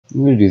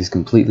I'm going to do this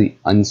completely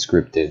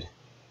unscripted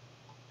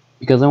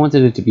because I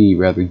wanted it to be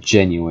rather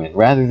genuine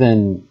rather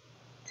than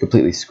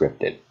completely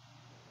scripted.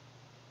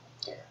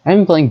 I've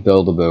been playing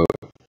Build-A-Boat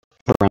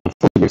for around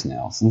 4 years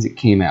now, since it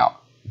came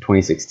out in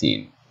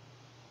 2016.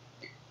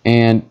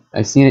 And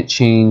I've seen it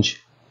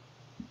change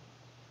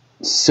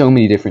so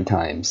many different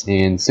times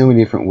in so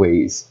many different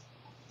ways.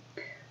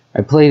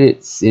 I played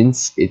it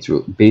since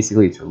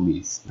basically its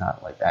release,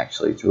 not like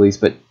actually its release,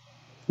 but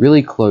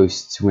really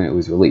close to when it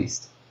was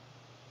released.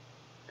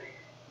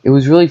 It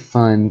was really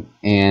fun,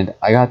 and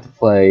I got to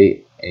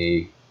play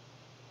a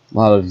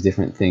lot of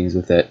different things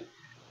with it.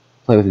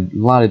 Play with a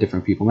lot of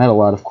different people, met a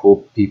lot of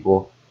cool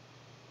people,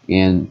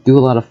 and do a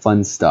lot of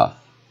fun stuff.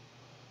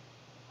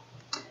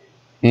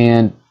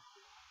 And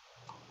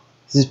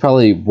this is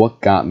probably what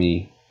got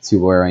me to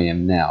where I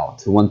am now,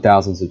 to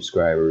 1,000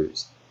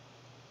 subscribers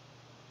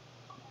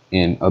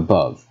and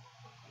above.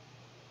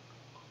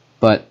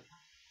 But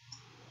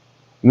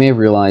you may have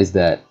realized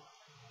that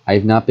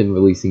I've not been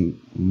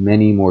releasing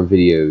many more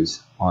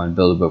videos on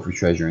Build-A-Boat for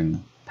Treasure in the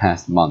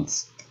past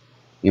months.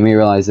 You may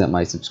realize that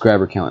my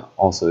subscriber count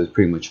also is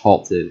pretty much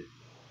halted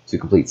to a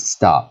complete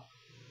stop.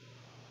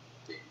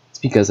 It's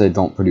because I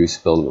don't produce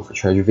Build-A-Boat for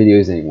Treasure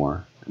videos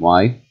anymore.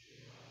 Why?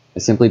 I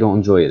simply don't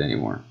enjoy it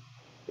anymore.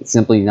 It's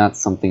simply not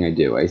something I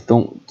do. I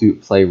don't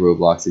play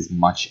Roblox as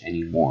much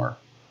anymore.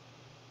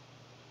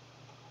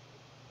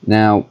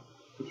 Now,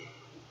 you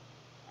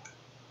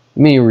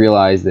may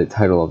realize the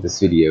title of this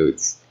video,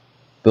 it's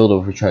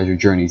Build-A-Boat for Treasure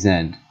Journey's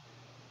End.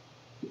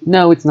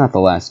 No, it's not the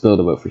last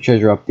Build-A-Boat for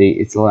Treasure update,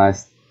 it's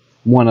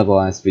one of the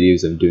last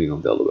videos I'm doing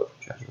on Build-A-Boat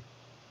for Treasure.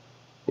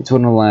 It's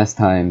one of the last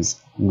times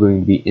I'm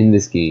going to be in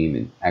this game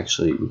and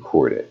actually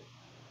record it.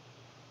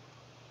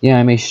 Yeah,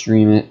 I may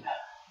stream it,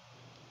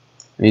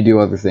 I may do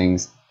other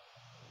things,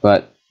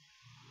 but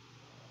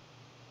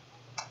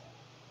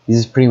this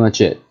is pretty much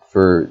it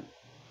for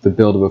the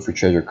Build-A-Boat for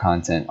Treasure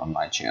content on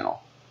my channel.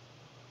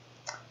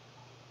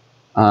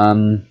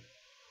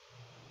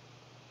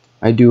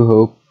 I do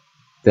hope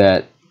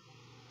that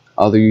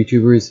other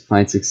YouTubers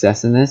find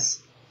success in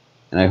this,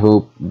 and I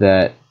hope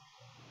that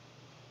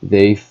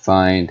they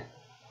find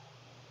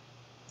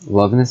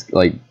love in this,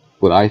 like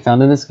what I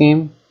found in this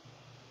game,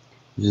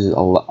 which is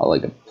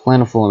like a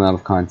plentiful amount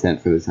of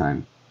content for the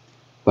time.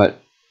 But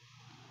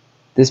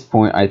at this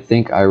point, I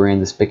think I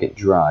ran the spigot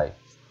dry,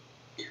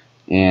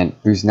 and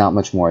there's not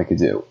much more I could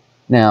do.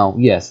 Now,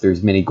 yes,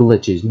 there's many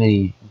glitches,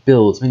 many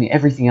builds, many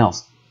everything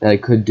else that I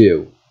could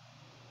do,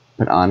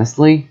 but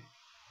honestly,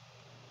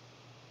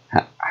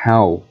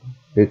 how?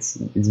 It's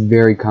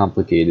very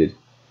complicated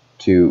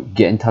to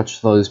get in touch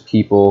with those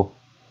people,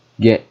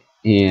 get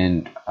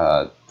and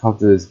talk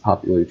to those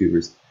popular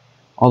YouTubers,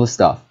 all the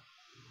stuff.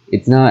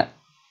 It's not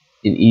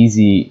an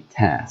easy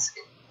task.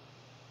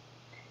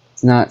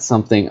 It's not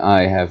something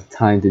I have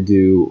time to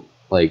do,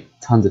 like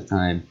tons of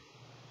time,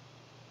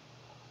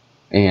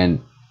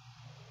 and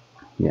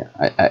yeah,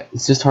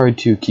 it's just hard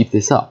to keep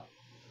this up.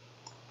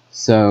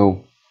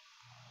 So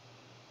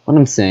what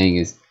I'm saying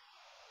is,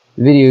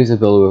 the videos of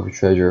Build-A-Boat for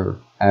Treasure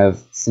have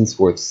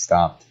sinceforth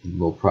stopped and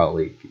will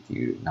probably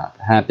continue not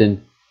to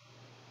happen,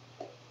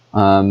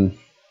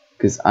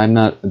 because I'm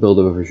not a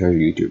Build-A-Boat for Treasure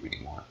YouTuber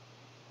anymore.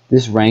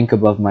 This rank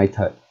above my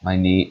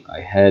name,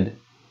 my head,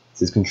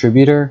 says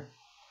contributor,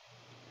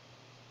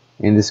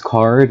 and this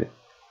card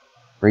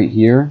right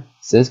here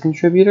says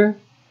contributor,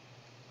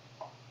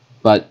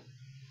 but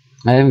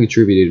I haven't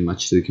contributed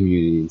much to the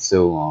community in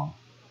so long.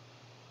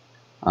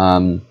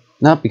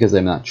 Not because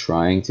I'm not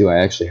trying to, I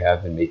actually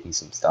have been making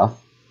some stuff,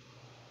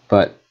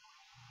 but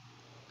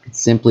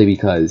it's simply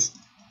because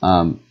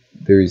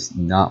there's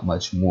not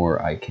much more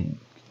I can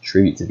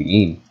contribute to the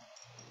game,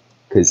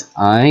 because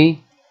I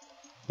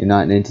am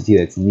not an entity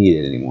that's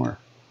needed anymore.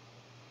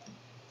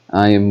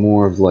 I am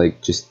more of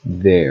like just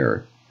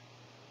there.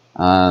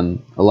 A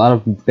lot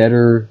of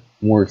better,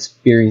 more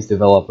experienced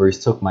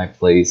developers took my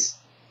place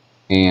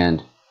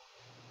and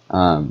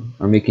are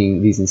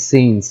making these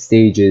insane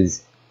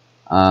stages,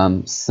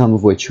 some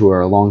of which who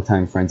are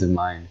longtime friends of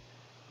mine,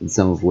 and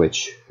some of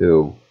which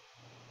who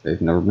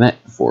I've never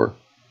met before.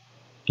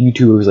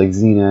 YouTubers like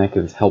𝓢𝓞𝓒𝓘𝓐𝓛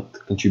have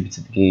helped contribute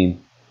to the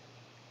game.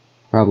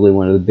 Probably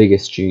one of the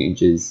biggest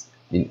changes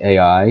in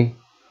AI,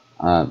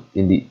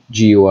 in the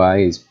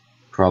GUI, is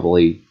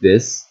probably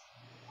this.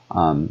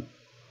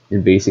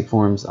 In basic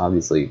forms,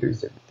 obviously there's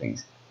different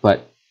things,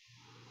 but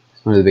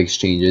it's one of the biggest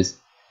changes.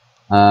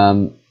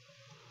 But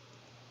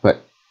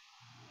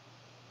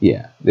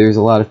yeah, there's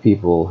a lot of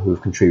people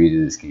who've contributed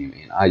to this game,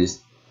 and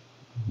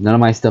none of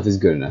my stuff is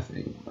good enough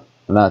anymore.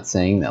 I'm not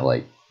saying that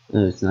like,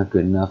 oh, it's not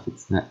good enough,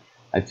 it's not,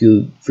 I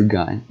feel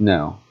forgotten.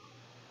 No.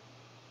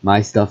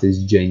 My stuff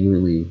is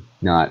genuinely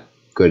not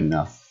good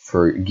enough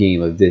for a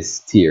game of this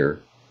tier,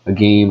 a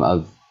game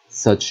of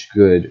such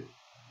good,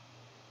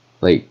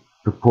 like,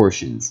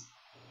 proportions.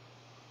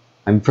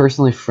 I'm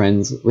personally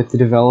friends with the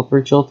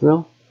developer,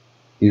 𝓛𝓘𝓝𝓚.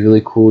 He's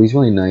really cool, he's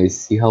really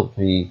nice, he helped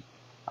me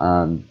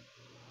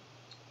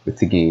with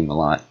the game a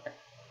lot,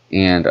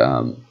 and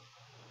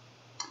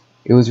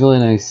it was really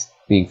nice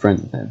being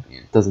friends with him.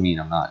 It doesn't mean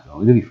I'm not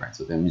going to be friends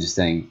with him. I'm just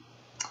saying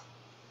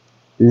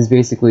this is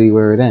basically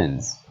where it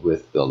ends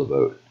with Build a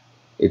Boat.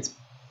 It's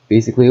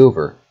basically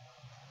over.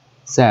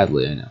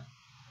 Sadly, I know.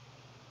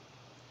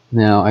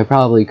 Now, I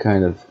probably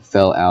kind of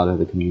fell out of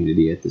the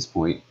community at this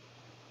point.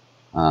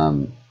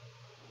 And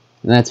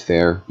that's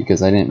fair,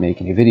 because I didn't make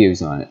any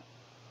videos on it.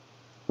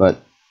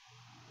 But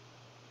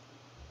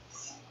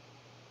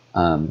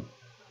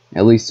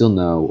at least you'll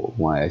know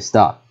why I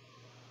stopped.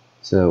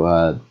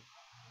 So,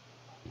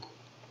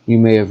 you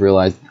may have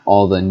realized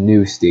all the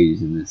new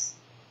stages in this.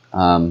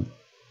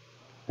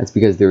 That's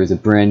because there is a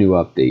brand new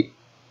update.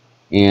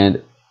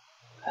 And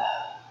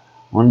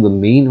one of the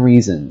main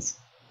reasons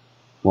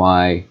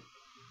why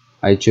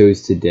I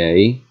chose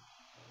today,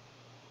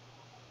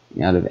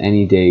 out of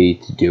any day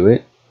to do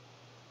it,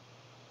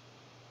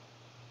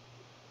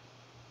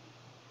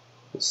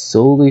 was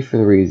solely for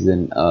the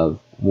reason of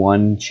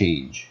one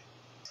change.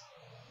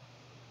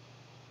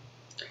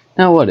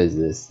 Now what is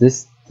this?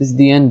 This is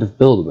the end of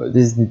Build-A-Boat.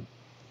 This is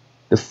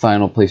the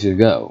final place to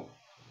go.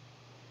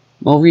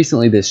 Well,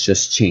 recently this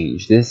just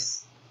changed.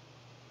 This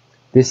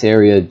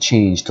area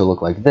changed to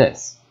look like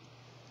this.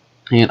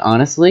 And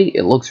honestly,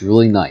 it looks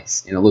really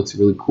nice, and it looks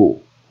really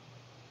cool.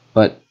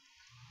 But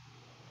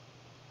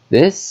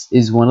this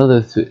is one of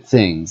the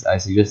things I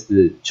suggested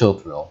to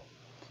𝓚𝓘𝓚𝓚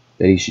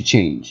that he should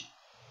change.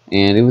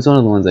 And it was one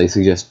of the ones I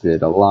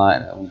suggested a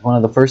lot. It was one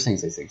of the first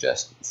things I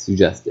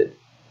suggested.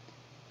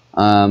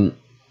 And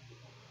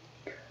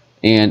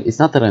it's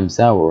not that I'm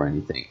sour or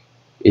anything.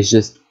 It's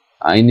just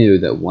I knew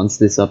that once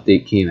this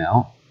update came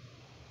out,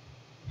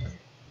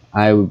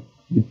 I would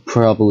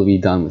probably be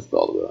done with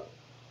Build-A-Boat.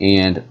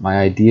 And my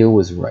idea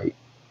was right.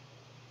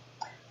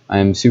 I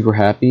am super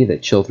happy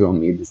that 𝓚𝓘𝓚𝓚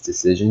made this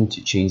decision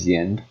to change the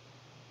end.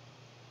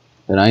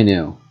 But I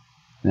knew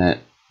that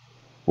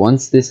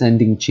once this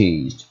ending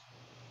changed,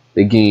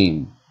 the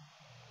game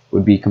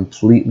would be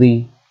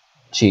completely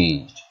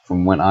changed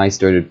from when I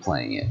started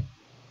playing it.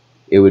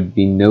 It would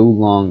be no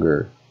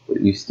longer what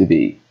it used to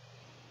be.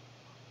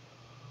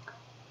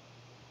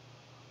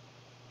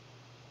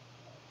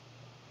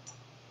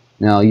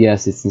 Now,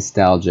 yes, it's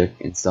nostalgic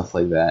and stuff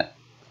like that.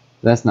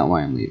 But that's not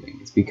why I'm leaving.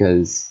 It's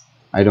because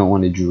I don't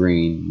want to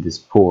drain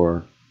this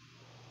I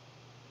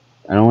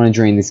don't want to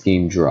drain this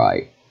game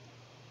dry.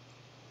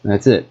 And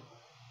that's it.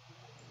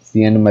 It's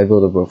the end of my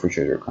Build-A-Boat for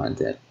treasure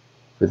content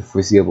for the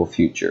foreseeable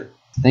future.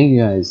 Thank you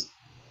guys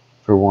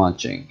for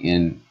watching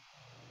and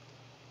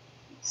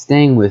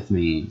staying with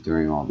me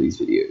during all these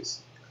videos.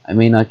 I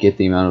may not get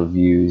the amount of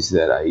views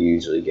that I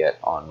usually get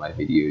on my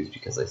videos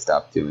because I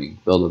stopped doing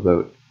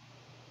Build-A-Boat.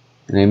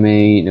 And I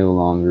may no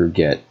longer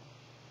get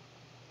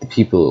the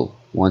people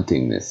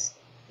wanting this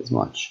as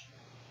much.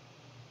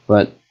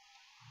 But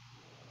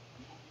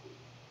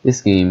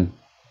this game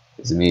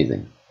is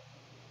amazing.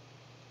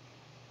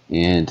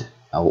 And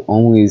I will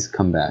always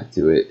come back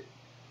to it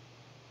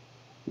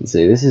and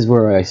say this is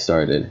where I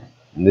started.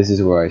 And this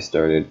is where I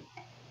started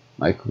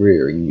my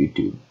career in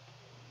YouTube.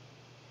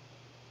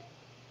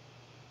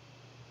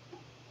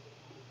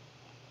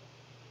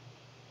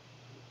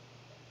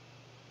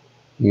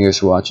 Thank you guys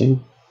for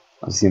watching.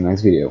 I'll see you in the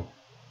next video.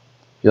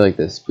 If you like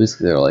this, please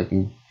consider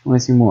liking. If you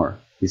want to see more,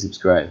 please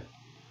subscribe.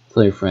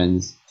 Tell your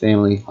friends,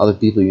 family, other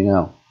people you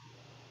know.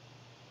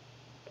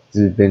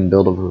 This has been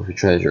Build-A-Boat for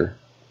Treasure.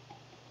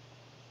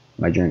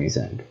 My journey's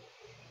end.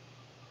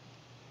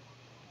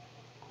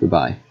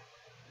 Goodbye.